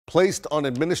Placed on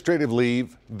administrative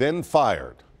leave, then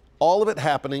fired. All of it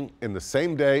happening in the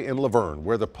same day in Laverne,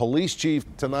 where the police chief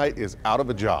tonight is out of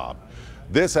a job.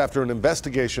 This after an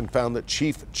investigation found that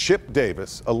Chief Chip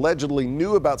Davis allegedly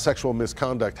knew about sexual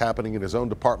misconduct happening in his own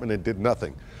department and did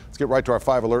nothing. Let's get right to our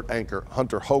 5 Alert anchor,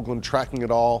 Hunter Hoagland, tracking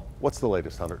it all. What's the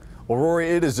latest, Hunter? Well, Rory,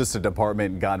 it is just a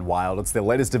department gone wild. It's the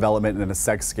latest development in a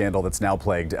sex scandal that's now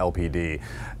plagued LPD.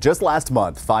 Just last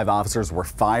month, 5 officers were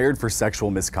fired for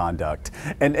sexual misconduct.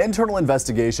 An internal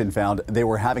investigation found they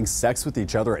were having sex with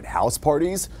each other at house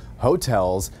parties,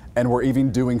 hotels, and were even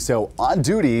doing so on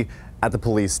duty at the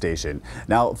police station.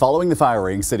 Now, following the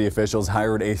firing, city officials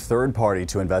hired a third party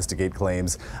to investigate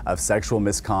claims of sexual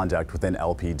misconduct within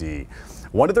LPD.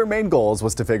 One of their main goals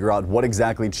was to figure out what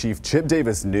exactly Chief Chip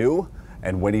Davis knew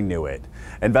and when he knew it.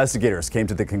 Investigators came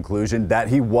to the conclusion that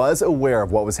he was aware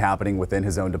of what was happening within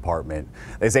his own department.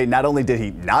 They say not only did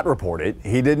he not report it,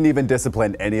 he didn't even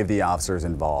discipline any of the officers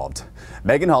involved.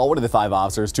 Megan Hall, one of the 5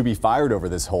 officers to be fired over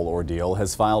this whole ordeal,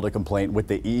 has filed a complaint with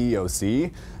the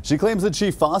EEOC. She claims the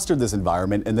chief fostered this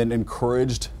environment and then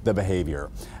encouraged the behavior.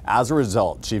 As a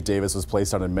result, Chief Davis was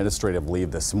placed on administrative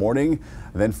leave this morning,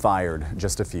 then fired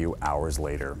just a few hours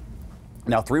later.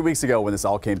 Now, 3 weeks ago when this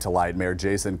all came to light, Mayor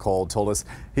Jason Cole told us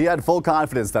he had full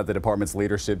confidence that the department's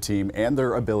leadership team and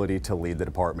their ability to lead the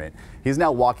department. He's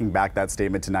now walking back that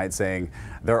statement tonight, saying,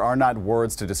 "There are not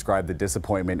words to describe the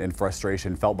disappointment and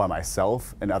frustration felt by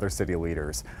myself and other city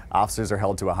leaders. Officers are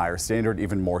held to a higher standard,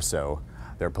 even more so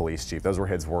their police chief." Those were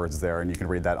his words there, and you can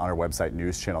read that on our website,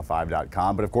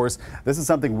 newschannel5.com. But of course, this is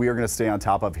something we are going to stay on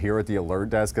top of here at the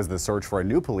Alert Desk, as the search for a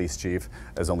new police chief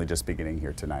is only just beginning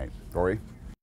here tonight. Rory?